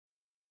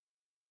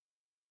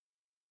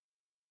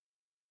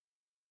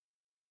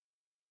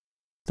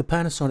The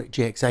Panasonic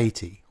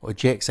GX80, or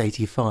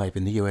GX85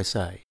 in the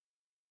USA,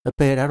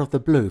 appeared out of the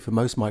blue for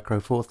most Micro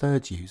Four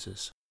Thirds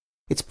users.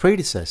 Its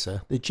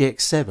predecessor, the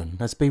GX7,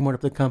 has been one of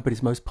the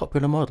company's most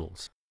popular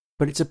models,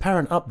 but its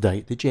apparent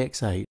update, the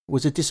GX8,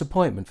 was a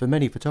disappointment for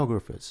many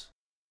photographers.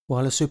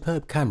 While a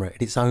superb camera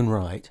in its own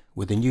right,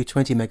 with a new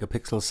 20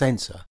 megapixel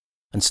sensor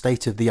and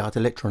state-of-the-art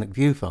electronic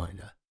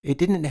viewfinder, it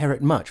didn't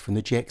inherit much from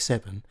the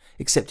GX7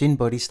 except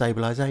in-body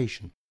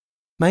stabilization.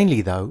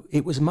 Mainly though,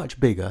 it was much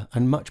bigger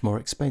and much more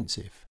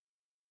expensive.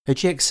 A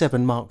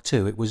GX7 Mark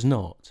II it was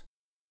not.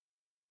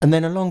 And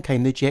then along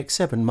came the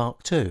GX7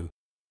 Mark II,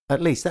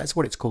 at least that's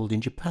what it's called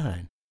in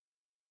Japan.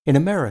 In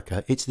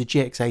America it's the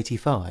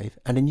GX85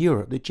 and in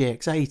Europe the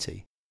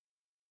GX80.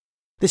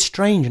 This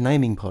strange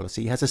naming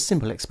policy has a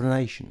simple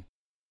explanation.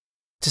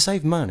 To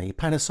save money,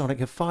 Panasonic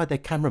have fired their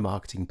camera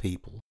marketing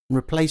people and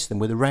replaced them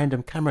with a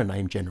random camera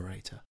name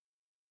generator.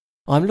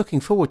 I'm looking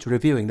forward to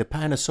reviewing the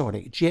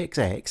Panasonic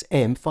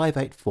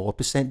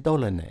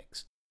GX85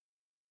 next.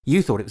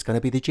 You thought it was going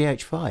to be the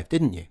GH5,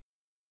 didn't you?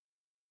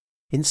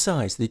 In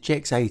size, the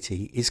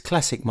GX80 is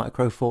classic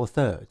Micro Four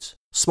Thirds,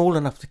 small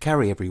enough to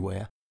carry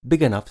everywhere,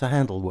 big enough to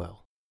handle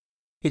well.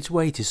 Its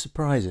weight is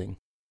surprising.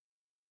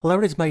 Although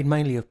it is made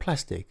mainly of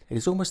plastic, it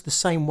is almost the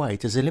same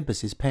weight as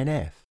Olympus's Pen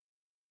F,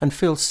 and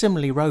feels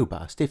similarly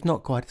robust if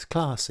not quite as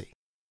classy.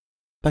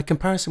 By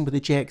comparison with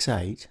the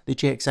GX8, the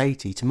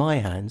GX80 to my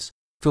hands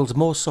feels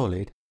more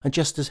solid and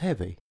just as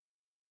heavy.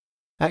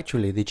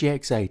 Actually, the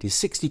GX8 is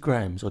 60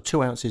 grams or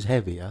 2 ounces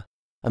heavier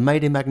and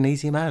made in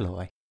magnesium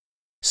alloy,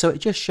 so it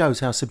just shows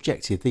how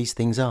subjective these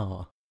things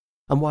are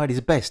and why it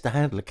is best to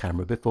handle a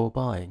camera before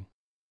buying.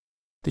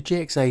 The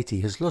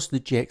GX80 has lost the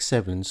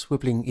GX7's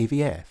swiveling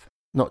EVF,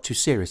 not too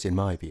serious in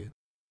my view,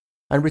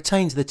 and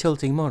retains the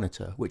tilting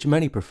monitor, which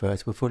many prefer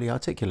to a fully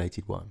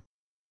articulated one.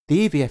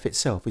 The EVF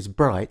itself is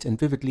bright and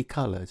vividly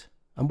coloured,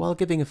 and while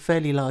giving a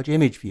fairly large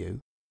image view,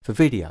 for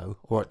video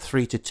or at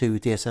 3:2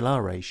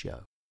 DSLR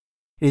ratio,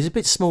 it is a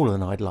bit smaller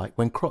than I'd like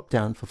when cropped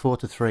down for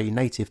 4:3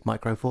 native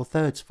Micro Four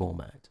Thirds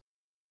format.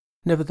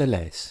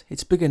 Nevertheless,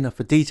 it's big enough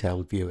for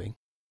detailed viewing,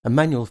 and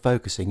manual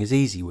focusing is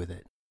easy with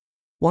it.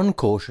 One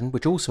caution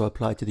which also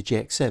applied to the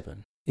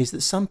GX7 is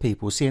that some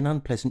people see an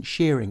unpleasant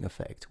shearing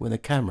effect when the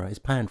camera is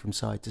panned from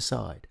side to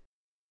side.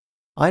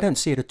 I don't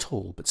see it at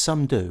all, but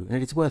some do, and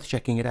it is worth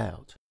checking it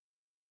out.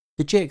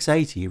 The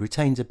GX80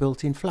 retains a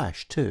built-in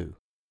flash too.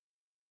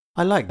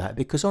 I like that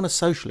because on a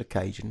social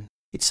occasion,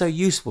 it's so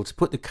useful to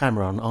put the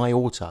camera on eye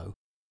auto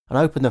and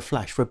open the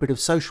flash for a bit of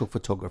social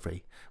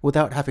photography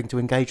without having to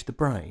engage the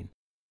brain.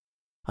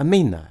 I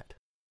mean that.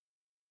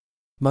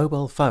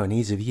 Mobile phone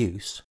ease of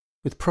use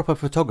with proper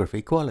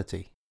photography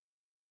quality.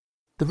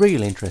 The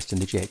real interest in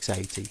the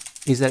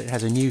GX80 is that it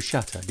has a new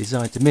shutter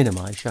designed to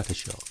minimise shutter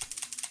shock,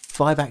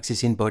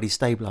 5-axis in-body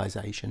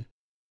stabilisation,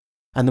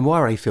 and the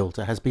moire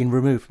filter has been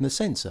removed from the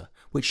sensor,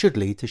 which should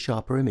lead to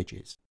sharper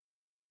images.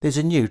 There's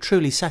a new,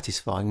 truly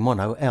satisfying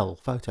Mono L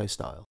photo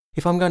style.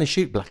 If I'm going to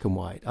shoot black and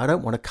white, I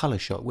don't want a colour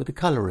shot with the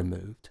colour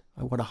removed.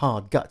 I want a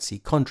hard,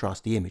 gutsy,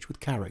 contrasty image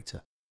with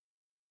character.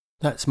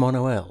 That's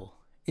Mono L.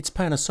 It's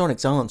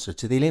Panasonic's answer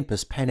to the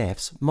Olympus Pen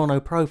F's Mono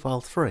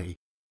Profile 3,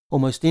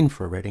 almost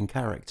infrared in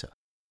character.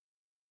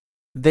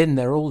 Then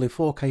there are all the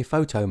 4K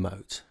photo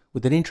modes,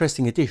 with an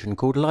interesting addition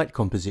called Light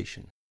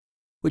Composition,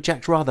 which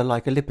acts rather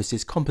like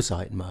Olympus's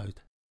composite mode.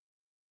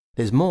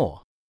 There's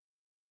more.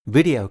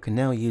 Video can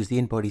now use the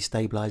in-body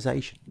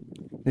stabilisation,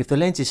 and if the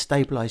lens is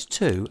stabilised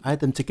too,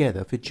 add them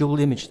together for dual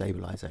image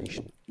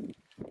stabilisation.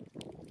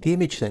 The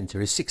image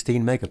sensor is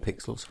 16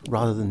 megapixels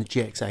rather than the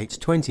GX8's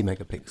 20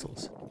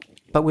 megapixels,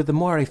 but with the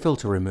moire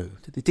filter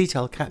removed, the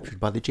detail captured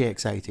by the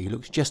GX80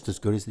 looks just as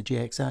good as the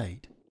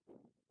GX8.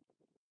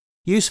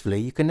 Usefully,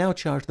 you can now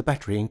charge the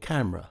battery in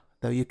camera,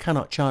 though you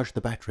cannot charge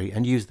the battery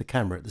and use the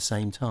camera at the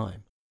same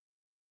time.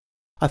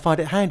 I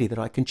find it handy that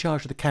I can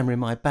charge the camera in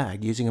my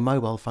bag using a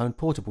mobile phone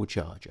portable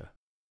charger.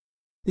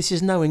 This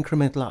is no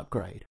incremental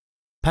upgrade.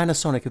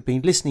 Panasonic have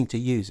been listening to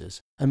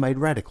users and made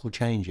radical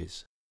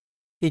changes.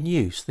 In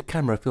use, the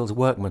camera feels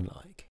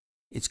workmanlike.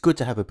 It's good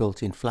to have a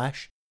built-in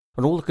flash,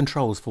 and all the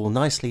controls fall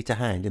nicely to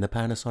hand in the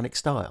Panasonic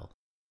style.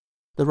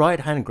 The right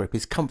hand grip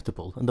is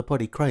comfortable and the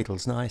body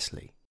cradles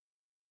nicely.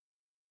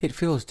 It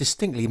feels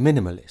distinctly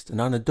minimalist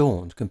and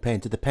unadorned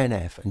compared to the Pen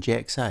F and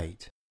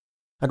GX8.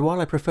 And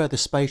while I prefer the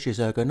spacious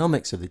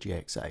ergonomics of the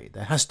GX8,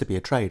 there has to be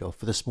a trade-off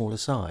for the smaller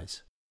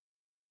size.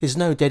 There's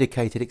no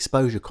dedicated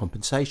exposure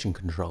compensation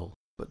control,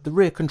 but the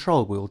rear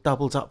control wheel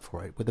doubles up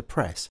for it with a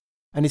press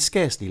and is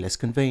scarcely less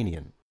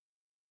convenient.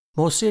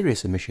 More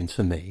serious omissions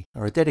for me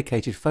are a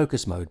dedicated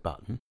focus mode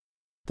button.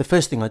 The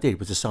first thing I did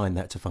was assign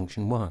that to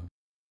function 1.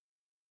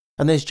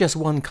 And there's just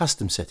one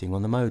custom setting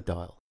on the mode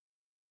dial.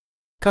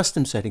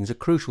 Custom settings are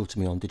crucial to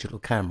me on digital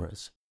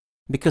cameras,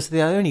 because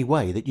they are the only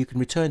way that you can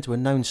return to a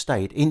known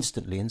state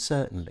instantly and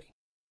certainly.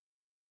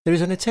 There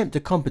is an attempt to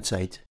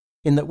compensate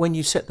in that when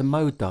you set the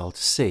mode dial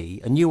to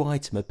C, a new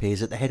item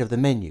appears at the head of the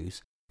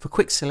menus for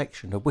quick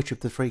selection of which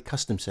of the 3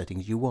 custom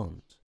settings you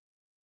want.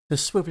 The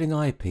swivelling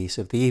eyepiece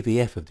of the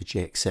EVF of the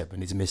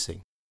GX7 is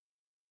missing.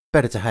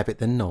 Better to have it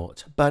than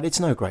not, but it's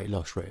no great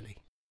loss really.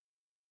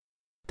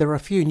 There are a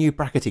few new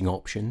bracketing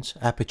options: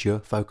 aperture,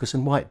 focus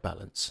and white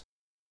balance.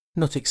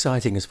 Not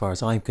exciting as far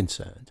as I'm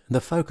concerned, and the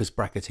focus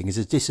bracketing is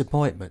a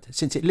disappointment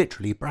since it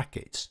literally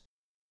brackets.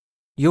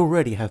 You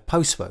already have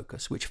post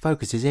focus, which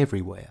focuses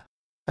everywhere.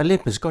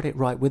 Olympus got it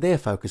right with their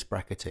focus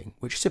bracketing,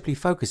 which simply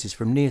focuses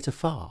from near to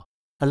far,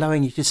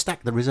 allowing you to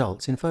stack the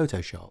results in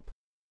Photoshop.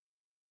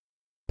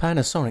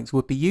 Panasonic's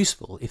would be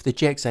useful if the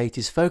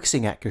GX80's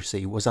focusing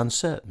accuracy was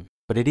uncertain,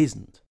 but it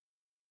isn't.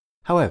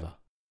 However,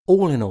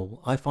 all in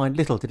all, I find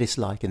little to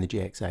dislike in the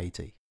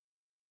GX80.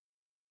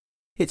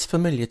 It's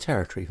familiar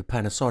territory for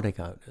Panasonic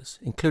owners,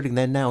 including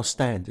their now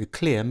standard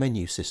clear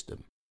menu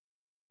system,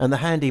 and the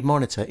handy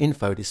monitor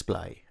info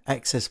display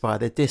accessed via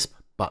the disp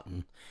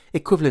button,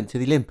 equivalent to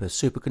the Olympus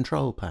Super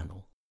Control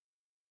panel.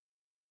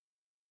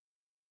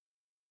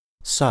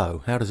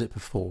 So, how does it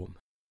perform?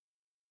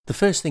 The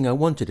first thing I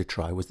wanted to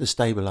try was the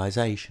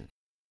stabilisation.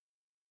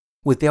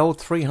 With the old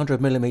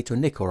 300mm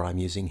Nikkor I'm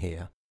using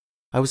here,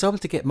 I was able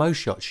to get most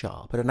shots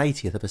sharp at an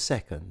 80th of a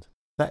second.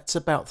 That's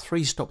about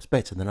 3 stops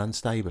better than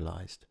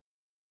unstabilised.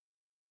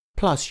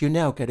 Plus, you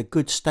now get a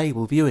good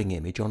stable viewing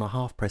image on a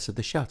half press of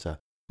the shutter,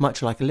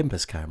 much like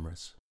Olympus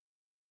cameras.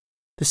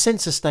 The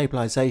sensor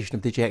stabilisation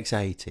of the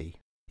GX80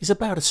 is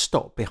about a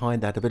stop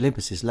behind that of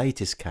Olympus's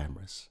latest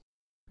cameras,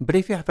 but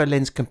if you have a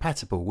lens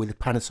compatible with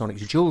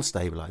Panasonic's dual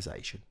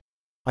stabilisation,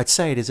 I'd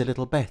say it is a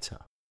little better.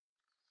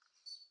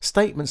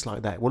 Statements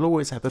like that will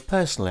always have a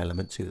personal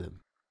element to them,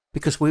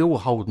 because we all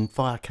hold and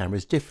fire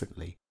cameras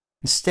differently,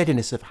 and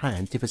steadiness of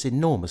hand differs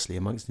enormously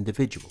amongst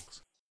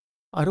individuals.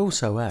 I'd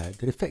also add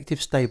that effective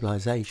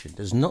stabilisation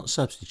does not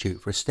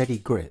substitute for a steady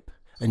grip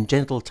and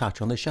gentle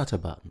touch on the shutter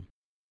button.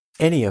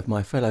 Any of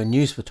my fellow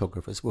news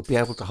photographers would be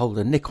able to hold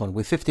a Nikon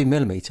with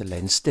 50mm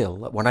lens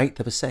still at 1/8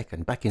 of a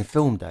second back in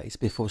film days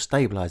before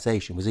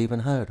stabilisation was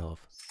even heard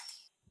of.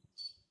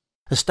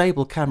 A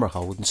stable camera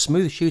hold and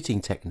smooth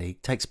shooting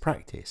technique takes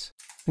practice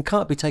and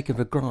can't be taken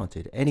for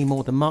granted any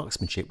more than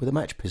marksmanship with a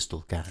match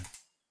pistol can.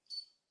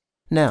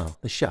 Now,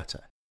 the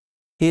shutter.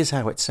 Here's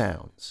how it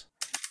sounds.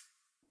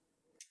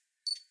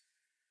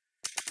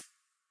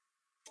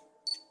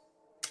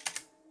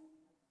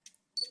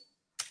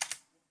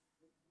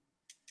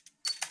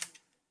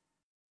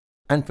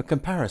 And for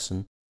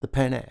comparison, the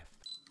Pen F.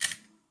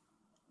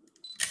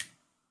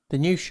 The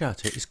new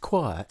shutter is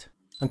quiet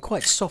and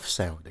quite soft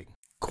sounding,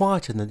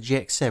 quieter than the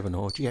GX7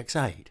 or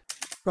GX8,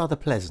 rather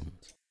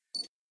pleasant.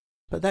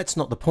 But that's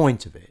not the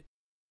point of it.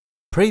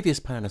 Previous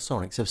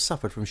Panasonics have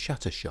suffered from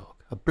shutter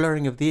shock, a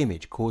blurring of the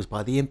image caused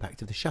by the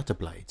impact of the shutter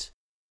blades,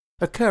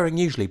 occurring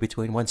usually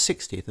between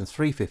 1/60th and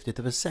 3/50th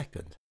of a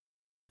second,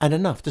 and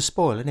enough to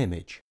spoil an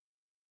image.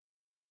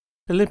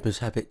 Olympus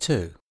have it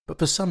too, but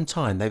for some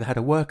time they've had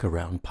a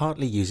workaround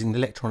partly using the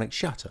electronic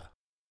shutter,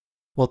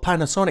 while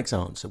Panasonic's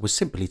answer was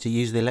simply to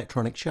use the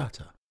electronic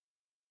shutter.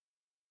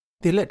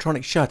 The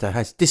electronic shutter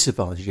has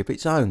disadvantages of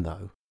its own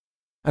though,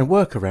 and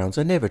workarounds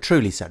are never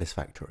truly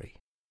satisfactory.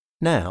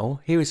 Now,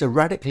 here is a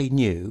radically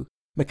new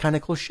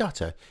mechanical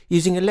shutter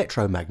using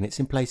electromagnets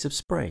in place of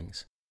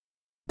springs.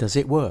 Does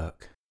it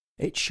work?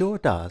 It sure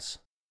does.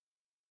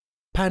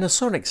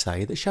 Panasonic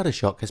say that shutter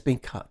shock has been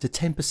cut to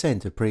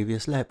 10% of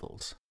previous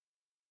levels.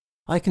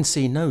 I can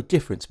see no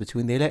difference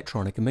between the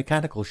electronic and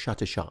mechanical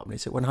shutter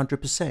sharpness at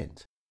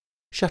 100%.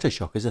 Shutter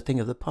shock is a thing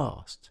of the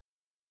past.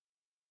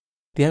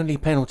 The only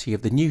penalty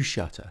of the new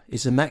shutter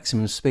is a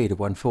maximum speed of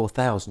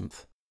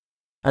 1/4000th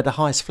and a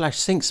highest flash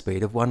sync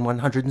speed of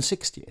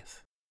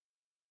 1/160th.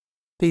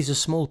 These are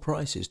small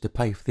prices to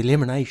pay for the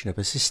elimination of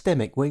a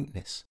systemic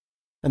weakness,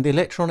 and the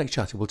electronic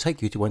shutter will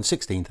take you to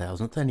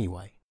 1/16000th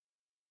anyway.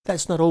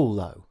 That's not all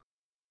though.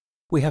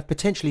 We have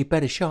potentially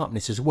better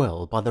sharpness as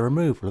well by the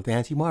removal of the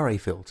anti-moire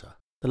filter,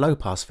 the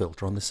low-pass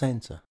filter on the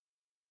centre.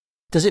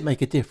 Does it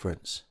make a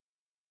difference?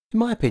 In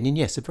my opinion,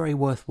 yes, a very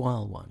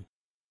worthwhile one.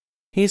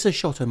 Here's a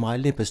shot of my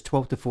Olympus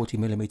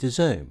 12-40mm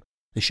zoom,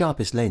 the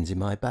sharpest lens in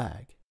my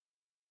bag.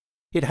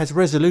 It has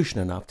resolution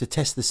enough to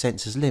test the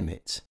sensor's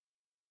limits.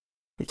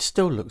 It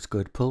still looks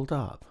good pulled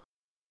up.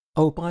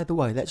 Oh, by the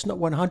way, that's not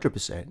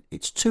 100%,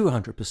 it's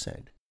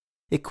 200%,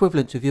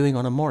 equivalent to viewing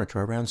on a monitor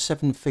around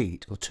 7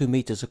 feet or 2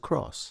 meters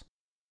across.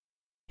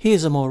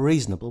 Here's a more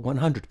reasonable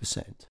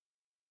 100%.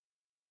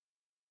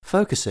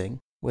 Focusing,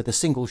 whether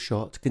single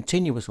shot,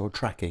 continuous or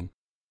tracking,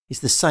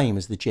 is the same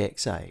as the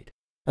GX8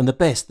 and the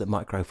best that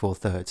Micro Four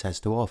Thirds has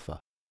to offer.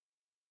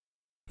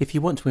 If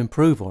you want to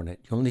improve on it,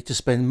 you'll need to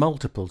spend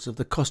multiples of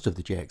the cost of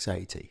the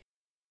GX80.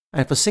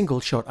 And for single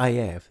shot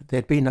AF,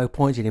 there'd be no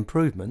point in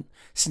improvement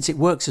since it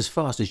works as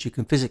fast as you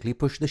can physically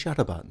push the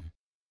shutter button.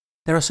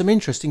 There are some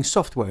interesting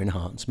software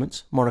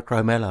enhancements,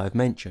 monochrome L I've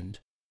mentioned,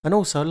 and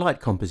also light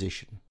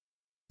composition.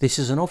 This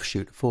is an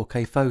offshoot of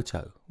 4K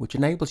photo, which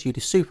enables you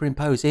to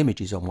superimpose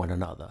images on one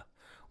another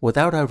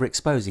without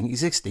overexposing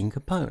existing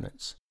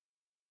components.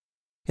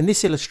 In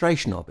this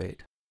illustration of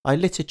it, I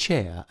lit a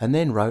chair and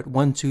then wrote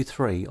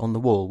 123 on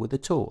the wall with a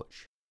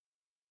torch.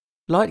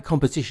 Light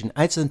composition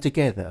adds them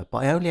together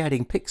by only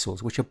adding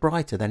pixels which are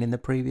brighter than in the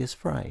previous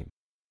frame.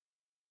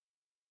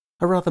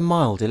 A rather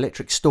mild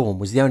electric storm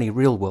was the only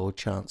real-world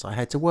chance I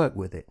had to work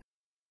with it.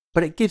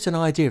 but it gives an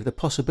idea of the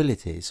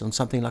possibilities on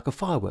something like a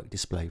firework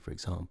display, for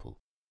example.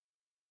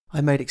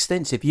 I made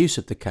extensive use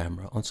of the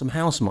camera on some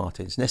house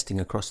martins nesting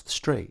across the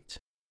street.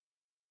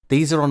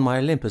 These are on my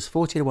Olympus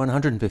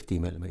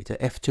 40-150mm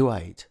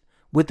f2.8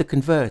 with the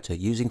converter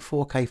using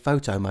 4K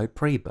photo mode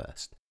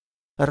pre-burst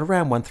at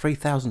around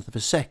 1/3000th of a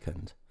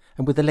second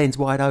and with the lens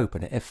wide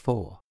open at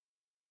f4.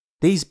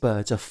 These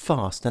birds are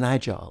fast and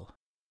agile,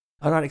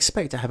 and I'd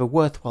expect to have a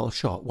worthwhile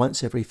shot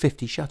once every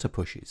 50 shutter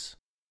pushes.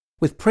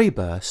 With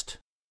pre-burst,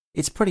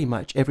 it's pretty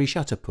much every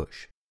shutter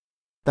push,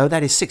 though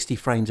that is 60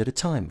 frames at a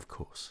time, of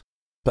course.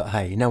 But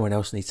hey, no one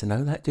else needs to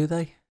know that, do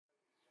they?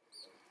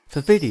 For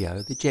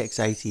video, the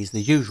GX80 is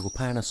the usual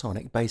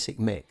Panasonic basic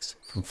mix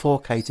from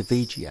 4K to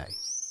VGA,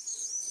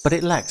 but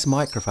it lacks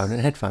microphone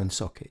and headphone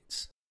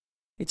sockets.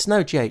 It's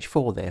no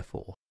GH4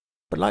 therefore,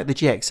 but like the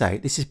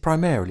GX8, this is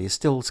primarily a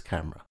stills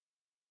camera.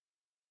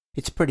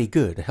 It's pretty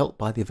good, helped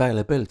by the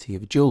availability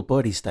of dual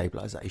body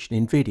stabilisation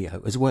in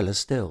video as well as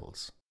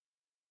stills.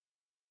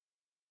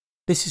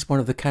 This is one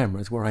of the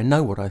cameras where I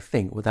know what I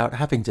think without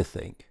having to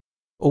think,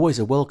 always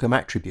a welcome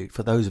attribute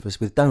for those of us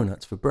with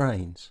donuts for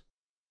brains.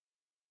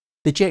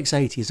 The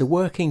GX80 is a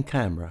working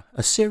camera,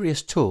 a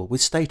serious tool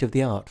with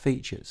state-of-the-art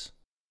features.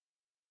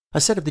 I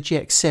said of the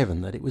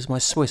GX7 that it was my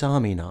Swiss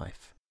Army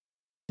knife.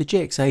 The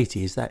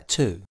GX80 is that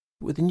too,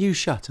 but with a new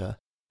shutter,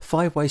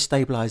 5-way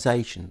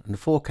stabilisation and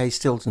 4K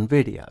stills and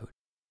video,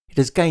 it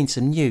has gained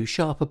some new,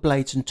 sharper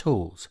blades and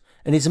tools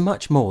and is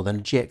much more than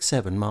a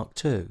GX7 Mark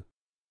II.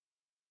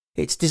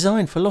 Its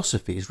design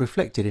philosophy is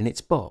reflected in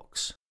its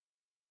box.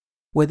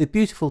 Where the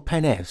beautiful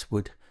Pen Fs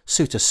would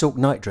suit a silk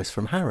nightdress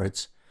from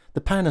Harrods,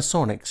 the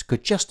Panasonics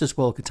could just as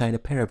well contain a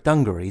pair of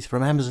dungarees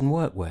from Amazon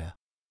Workwear.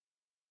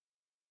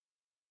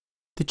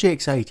 The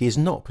GX80 is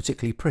not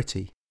particularly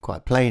pretty,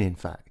 quite plain in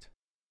fact,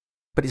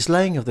 but its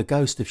laying of the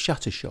ghost of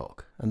shutter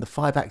shock and the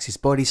 5-axis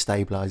body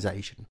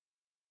stabilisation,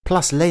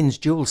 plus lens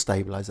dual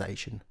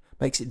stabilisation,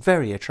 makes it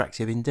very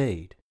attractive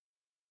indeed.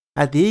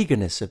 Add the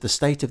eagerness of the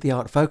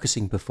state-of-the-art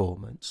focusing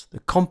performance, the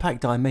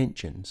compact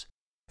dimensions,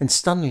 and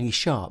stunningly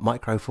sharp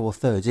Micro Four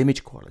Thirds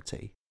image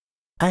quality,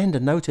 and a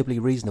notably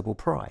reasonable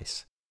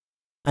price,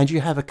 and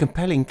you have a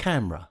compelling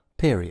camera,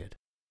 period,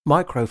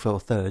 Micro Four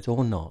Thirds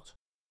or not.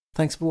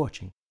 Thanks for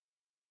watching.